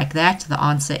works like that. The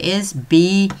answer is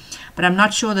B, but I'm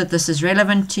not sure that this is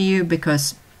relevant to you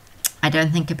because I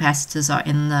don't think capacitors are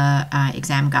in the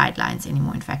exam guidelines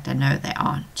anymore. In fact, I know they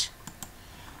aren't.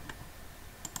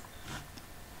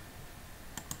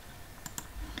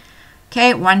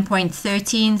 Okay,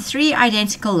 1.13, 3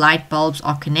 identical light bulbs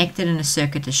are connected in a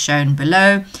circuit as shown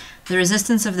below. The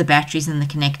resistance of the batteries and the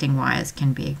connecting wires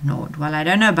can be ignored. Well, I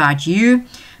don't know about you,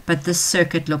 but this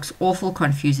circuit looks awful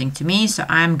confusing to me, so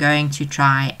I'm going to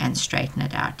try and straighten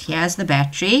it out. Here's the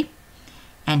battery,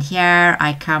 and here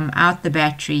I come out the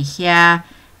battery here,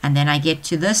 and then I get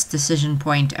to this decision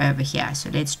point over here. So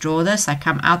let's draw this. I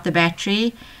come out the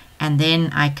battery, and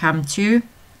then I come to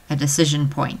a decision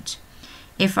point.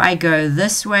 If I go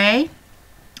this way,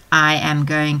 I am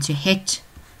going to hit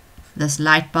this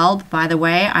light bulb. By the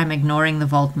way, I'm ignoring the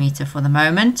voltmeter for the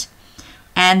moment.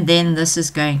 And then this is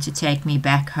going to take me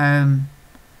back home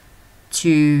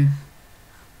to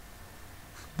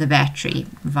the battery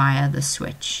via the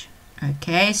switch.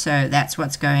 Okay, so that's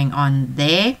what's going on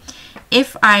there.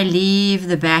 If I leave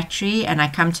the battery and I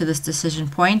come to this decision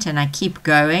point and I keep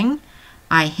going,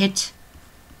 I hit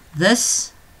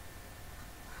this.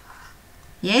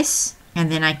 Yes,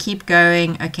 and then I keep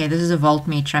going. Okay, this is a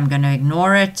voltmeter. I'm going to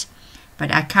ignore it.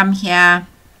 But I come here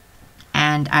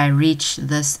and I reach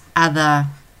this other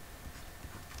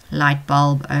light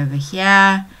bulb over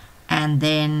here, and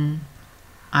then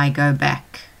I go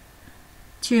back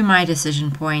to my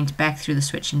decision point, back through the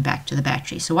switch and back to the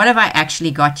battery. So what have I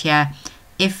actually got here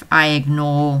if I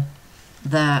ignore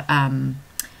the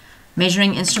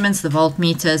measuring instruments, the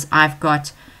voltmeters? I've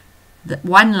got the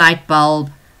one light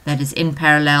bulb that is in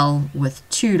parallel with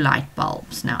two light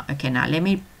bulbs. Now, okay, now let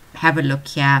me have a look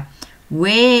here.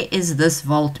 Where is this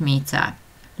voltmeter?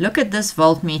 Look at this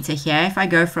voltmeter here. If I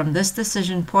go from this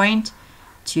decision point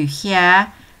to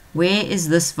here, where is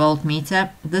this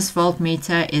voltmeter? This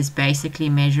voltmeter is basically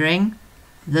measuring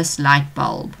this light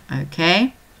bulb,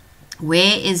 okay?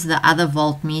 Where is the other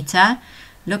voltmeter?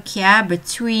 Look here,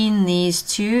 between these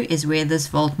two is where this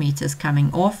voltmeter is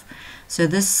coming off. So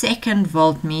this second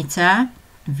voltmeter,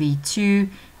 V2,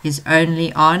 is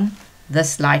only on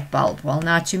this light bulb. Well,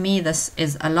 now to me, this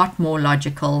is a lot more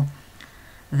logical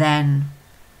than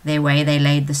the way they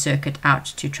laid the circuit out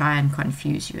to try and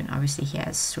confuse you. And obviously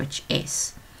here's switch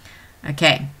S.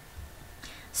 Okay,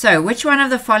 so which one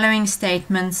of the following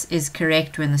statements is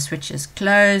correct when the switch is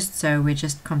closed? So we're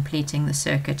just completing the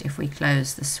circuit if we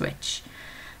close the switch.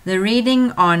 The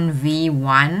reading on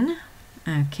V1,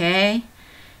 okay,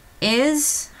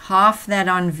 is half that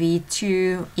on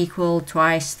V2 equal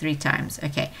twice, 3 times.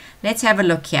 Okay, let's have a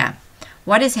look here.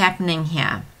 What is happening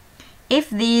here?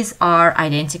 If these are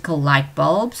identical light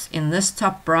bulbs, in this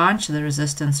top branch the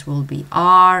resistance will be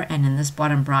R, and in this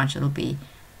bottom branch it'll be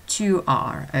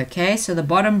 2R. Okay, so the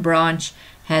bottom branch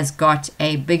has got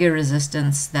a bigger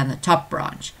resistance than the top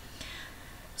branch.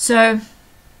 So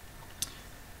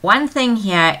one thing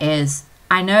here is,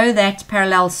 I know that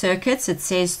parallel circuits, it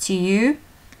says to you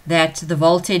that the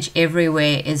voltage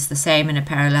everywhere is the same in a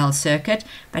parallel circuit,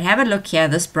 but have a look here,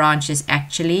 this branch is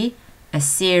actually a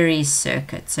series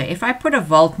circuit. So if I put a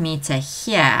voltmeter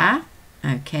here,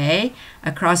 okay,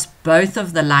 across both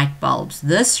of the light bulbs,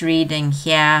 this reading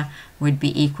here would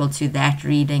be equal to that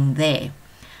reading there.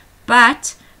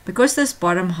 But because this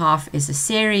bottom half is a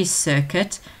series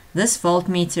circuit, this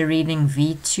voltmeter reading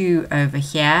V2 over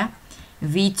here,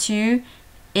 V2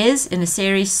 is in a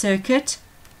series circuit,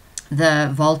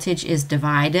 the voltage is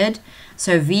divided,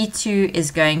 so V2 is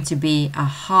going to be a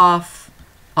half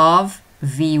of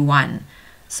V1.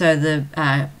 So the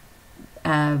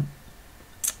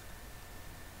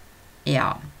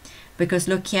yeah, because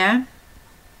look here,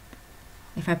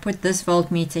 if I put this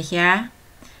voltmeter here,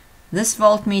 this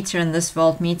voltmeter and this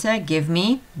voltmeter give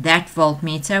me that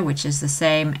voltmeter, which is the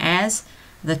same as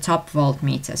the top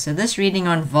voltmeter. So this reading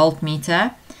on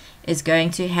voltmeter is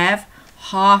going to have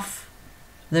half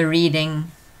the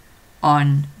reading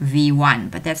on V1,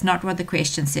 but that's not what the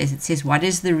question says. It says, what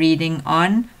is the reading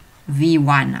on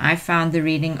V1? I found the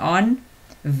reading on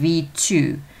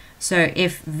V2. So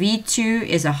if V2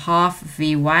 is a half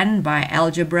V1 by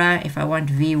algebra, if I want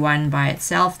V1 by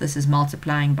itself, this is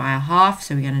multiplying by a half,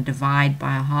 so we're going to divide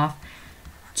by a half.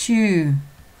 2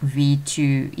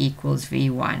 V2 equals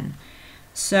V1.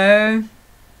 So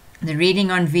the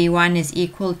reading on V1 is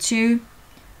equal to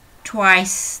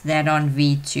twice that on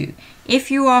V2. If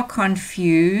you are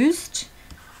confused,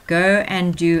 go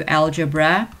and do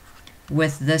algebra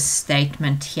with this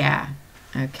statement here,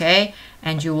 okay,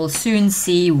 and you will soon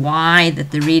see why that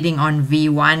the reading on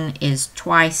V1 is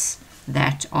twice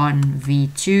that on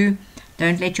V2.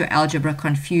 Don't let your algebra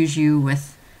confuse you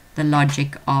with the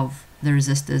logic of the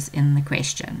resistors in the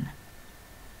question.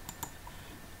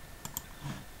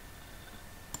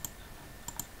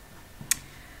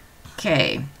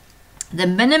 Okay, the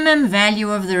minimum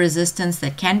value of the resistance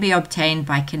that can be obtained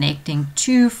by connecting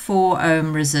two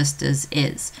 4-ohm resistors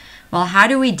is, well, how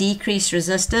do we decrease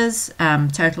resistors,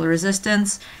 total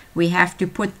resistance? We have to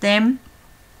put them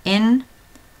in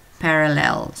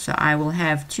parallel. So I will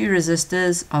have two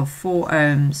resistors of 4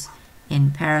 ohms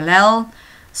in parallel.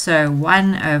 So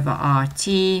 1 over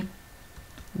RT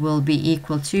will be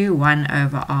equal to 1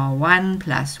 over R1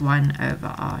 plus 1 over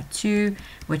R2,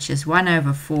 which is 1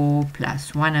 over 4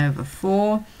 plus 1 over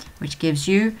 4, which gives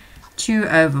you 2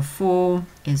 over 4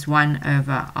 is 1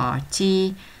 over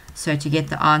RT. So to get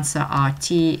the answer,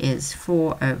 RT is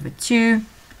 4 over 2.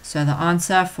 So the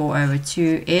answer, 4 over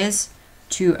 2, is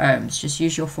 2 ohms. Just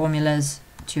use your formulas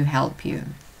to help you.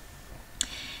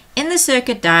 In the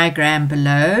circuit diagram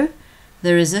below,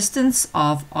 the resistance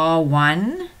of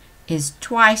R1 is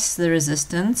twice the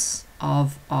resistance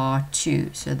of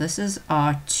R2. So this is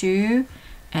R2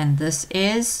 and this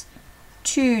is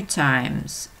 2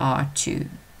 times R2.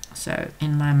 So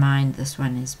in my mind, this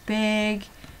one is big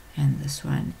and this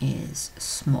one is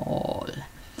small.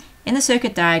 In the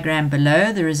circuit diagram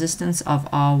below, the resistance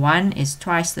of R1 is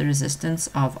twice the resistance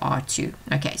of R2.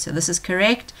 Okay, so this is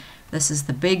correct. This is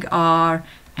the big R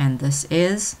and this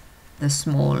is the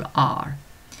small r.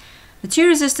 The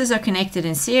two resistors are connected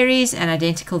in series and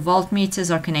identical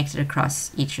voltmeters are connected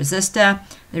across each resistor.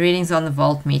 The readings on the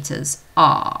voltmeters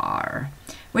are.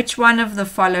 Which one of the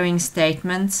following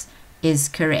statements is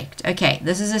correct? Okay,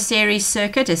 this is a series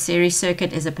circuit. A series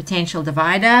circuit is a potential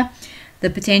divider. The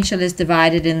potential is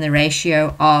divided in the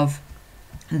ratio of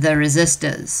the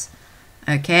resistors.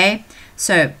 Okay,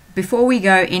 so before we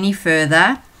go any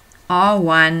further,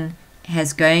 R1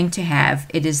 is going to have,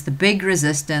 it is the big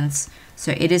resistance,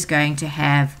 so it is going to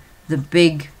have the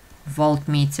big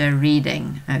voltmeter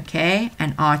reading, okay?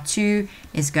 And R2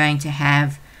 is going to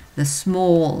have the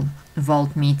small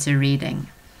voltmeter reading.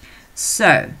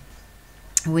 So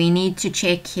we need to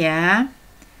check here,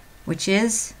 which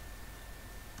is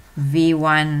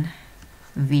V1,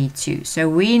 V2. So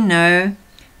we know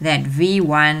that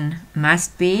V1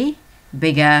 must be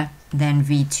bigger than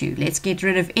V2. Let's get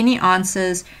rid of any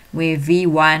answers where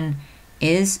V1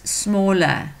 is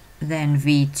smaller than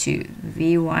V2.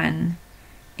 V1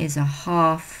 is a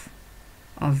half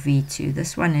of V2.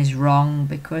 This one is wrong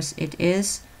because it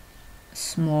is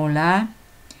smaller.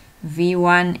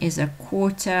 V1 is a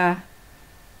quarter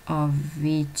of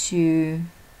V2.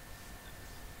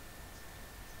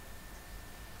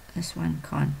 This one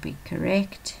can't be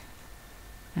correct.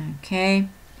 Okay.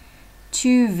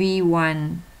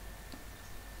 2V1.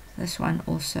 This one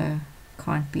also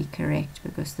can't be correct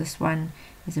because this one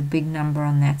is a big number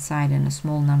on that side and a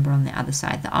small number on the other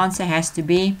side. The answer has to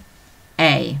be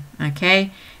A.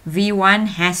 Okay. V1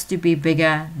 has to be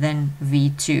bigger than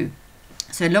V2.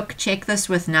 So look, check this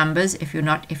with numbers if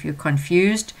you're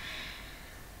confused.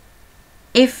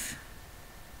 If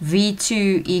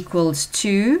V2 equals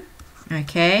 2,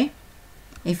 okay,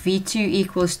 if V2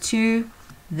 equals 2,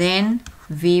 then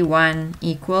V1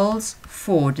 equals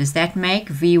 4. Does that make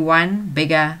V1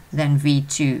 bigger than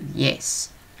V2?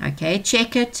 Yes. Okay,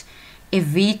 check it. If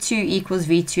V2 equals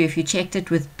V2, if you checked it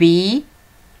with B,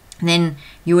 then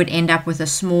you would end up with a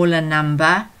smaller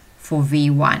number for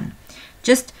V1.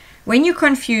 Just when you're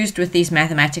confused with these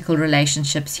mathematical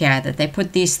relationships here, that they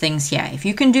put these things here, if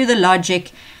you can do the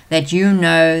logic that you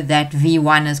know that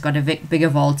V1 has got a bigger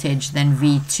voltage than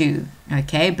V2,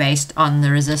 okay, based on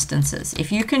the resistances.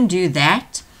 If you can do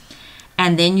that,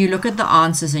 and then you look at the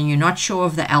answers and you're not sure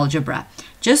of the algebra,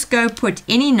 just go put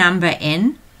any number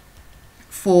in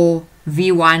for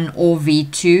V1 or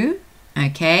V2,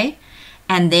 okay,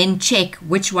 and then check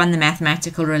which one the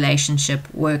mathematical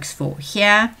relationship works for.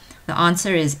 Here, the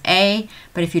answer is A,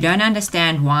 but if you don't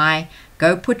understand why,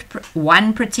 go put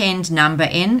one pretend number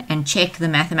in and check the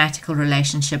mathematical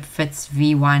relationship fits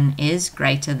V1 is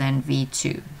greater than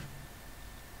V2.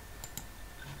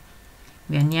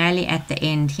 We are nearly at the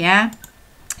end here.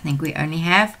 I think we only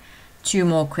have 2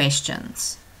 more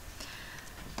questions.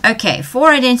 Okay,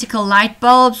 4 identical light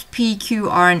bulbs, P, Q,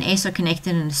 R, and S are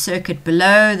connected in a circuit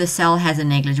below. The cell has a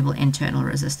negligible internal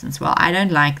resistance. Well, I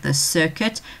don't like this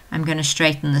circuit. I'm going to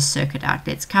straighten this circuit out.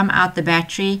 Let's come out the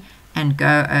battery and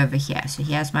go over here. So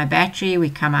here's my battery.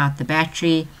 We come out the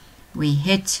battery. We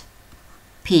hit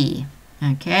P.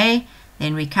 Okay,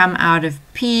 then we come out of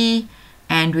P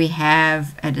and we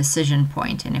have a decision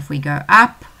point. And if we go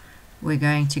up, we're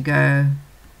going to go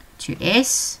to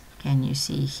S. Can you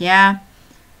see here?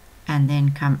 And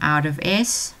then come out of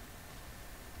S.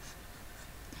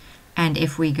 And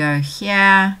if we go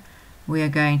here, we are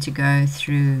going to go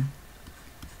through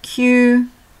Q.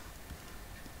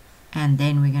 And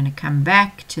then we're going to come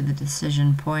back to the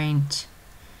decision point.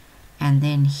 And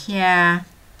then here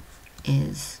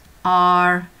is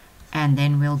R. And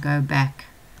then we'll go back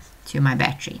to my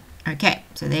battery. Okay,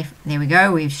 so there we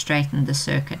go. We've straightened the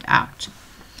circuit out.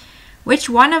 Which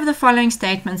one of the following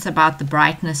statements about the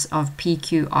brightness of P,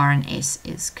 Q, R, and S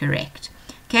is correct?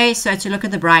 Okay, so to look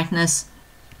at the brightness,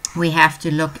 we have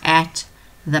to look at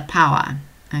the power.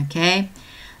 Okay,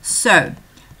 so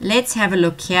let's have a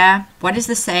look here. What is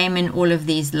the same in all of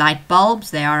these light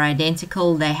bulbs? They are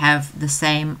identical. They have the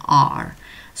same R.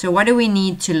 So what do we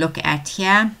need to look at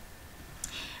here?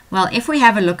 Well, if we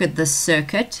have a look at this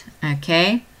circuit,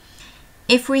 okay,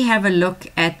 if we have a look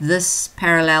at this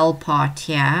parallel part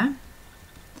here,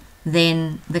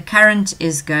 then the current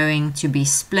is going to be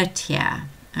split here,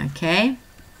 okay?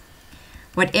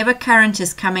 Whatever current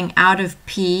is coming out of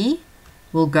P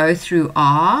will go through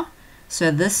R, so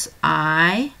this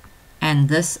I and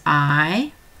this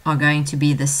I are going to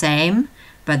be the same,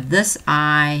 but this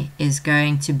I is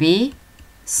going to be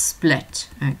split,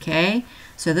 okay?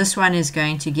 So this one is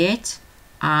going to get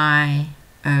I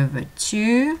over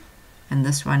 2, and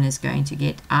this one is going to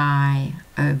get I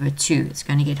over 2. It's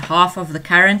going to get half of the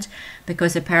current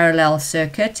because a parallel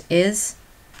circuit is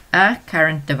a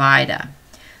current divider.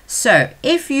 So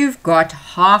if you've got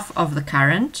half of the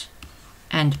current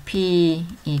and P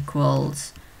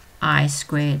equals I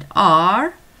squared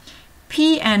R,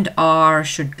 P and R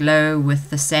should glow with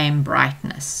the same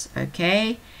brightness,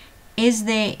 okay? Is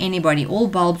there anybody, all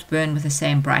bulbs burn with the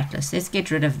same brightness? Let's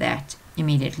get rid of that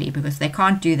immediately because they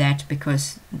can't do that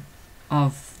because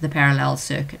of the parallel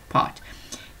circuit part.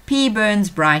 P burns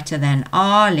brighter than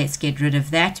R. Let's get rid of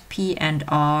that. P and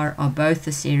R are both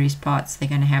the series parts. They're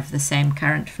going to have the same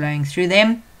current flowing through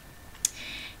them.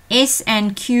 S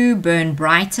and Q burn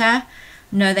brighter.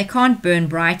 No, they can't burn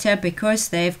brighter because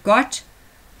they've got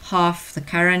half the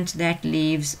current. That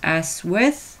leaves us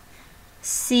with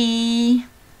C.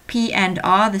 P and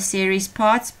R, the series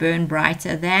parts, burn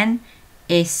brighter than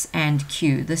S and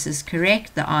Q. This is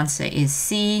correct. The answer is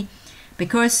C.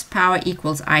 Because power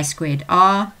equals I squared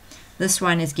R, this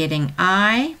one is getting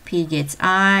I, P gets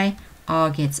I, R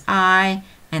gets I,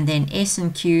 and then S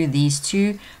and Q, these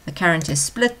two, the current is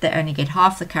split. They only get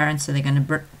half the current, so they're going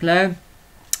to glow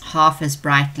half as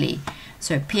brightly.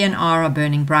 So P and R are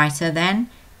burning brighter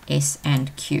than S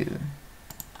and Q.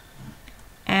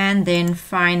 And then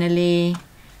finally,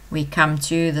 we come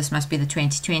to, this must be the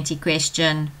 2020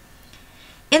 question.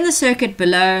 In the circuit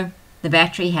below, the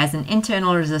battery has an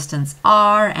internal resistance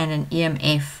R and an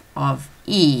EMF of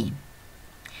E.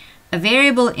 A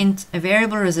variable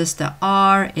resistor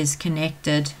R is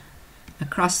connected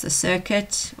across the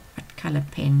circuit. What color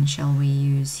pen shall we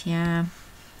use here?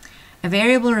 A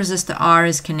variable resistor R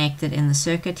is connected in the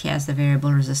circuit. Here's the variable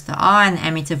resistor R, and the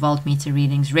ammeter voltmeter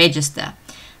readings register.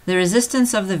 The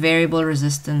resistance of the variable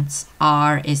resistance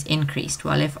R is increased.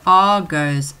 Well, if R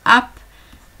goes up,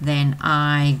 then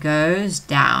I goes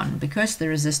down because the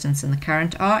resistance and the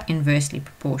current are inversely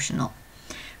proportional.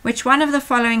 Which one of the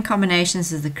following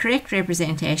combinations is the correct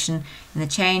representation in the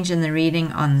change in the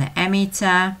reading on the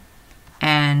ammeter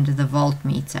and the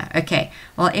voltmeter? Okay,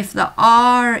 well, if the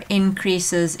R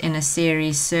increases in a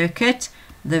series circuit,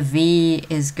 the V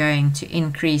is going to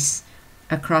increase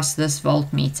across this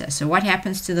voltmeter. So what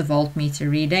happens to the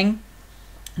voltmeter reading?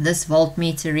 This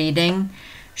voltmeter reading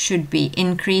should be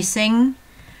increasing,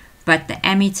 but the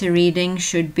ammeter reading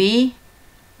should be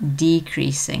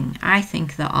decreasing. I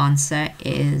think the answer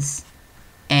is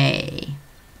A.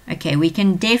 Okay, we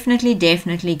can definitely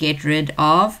get rid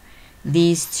of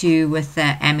these two with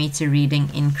the ammeter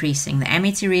reading increasing. The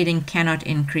ammeter reading cannot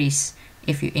increase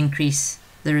if you increase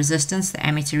the resistance. The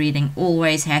ammeter reading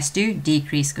always has to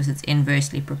decrease because it's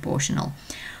inversely proportional.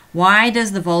 Why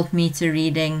does the voltmeter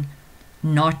reading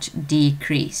not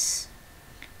decrease?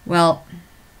 Well,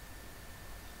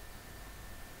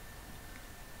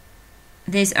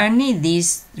 there's only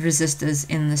these resistors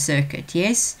in the circuit,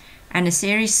 yes? And a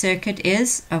series circuit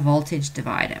is a voltage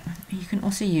divider. You can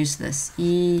also use this.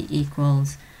 E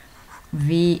equals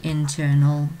V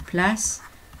internal plus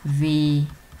V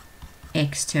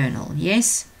external,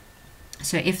 yes?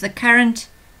 So if the current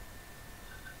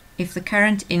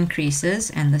increases,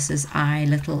 and this is I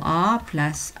little r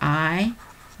plus I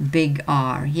big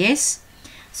R, yes?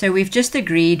 So we've just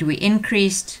agreed we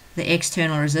increased the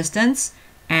external resistance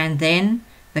and then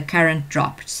the current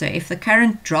dropped. So if the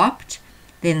current dropped,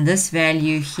 then this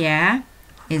value here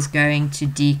is going to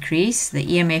decrease. The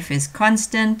EMF is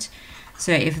constant.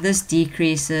 So if this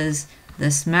decreases,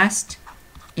 this must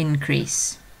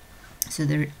increase. So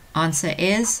the answer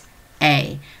is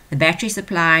A. The battery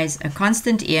supplies a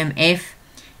constant EMF.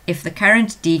 If the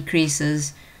current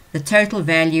decreases, the total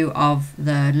value of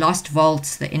the lost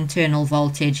volts, the internal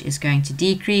voltage, is going to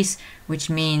decrease, which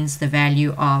means the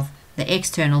value of the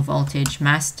external voltage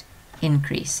must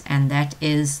increase. And that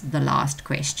is the last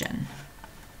question.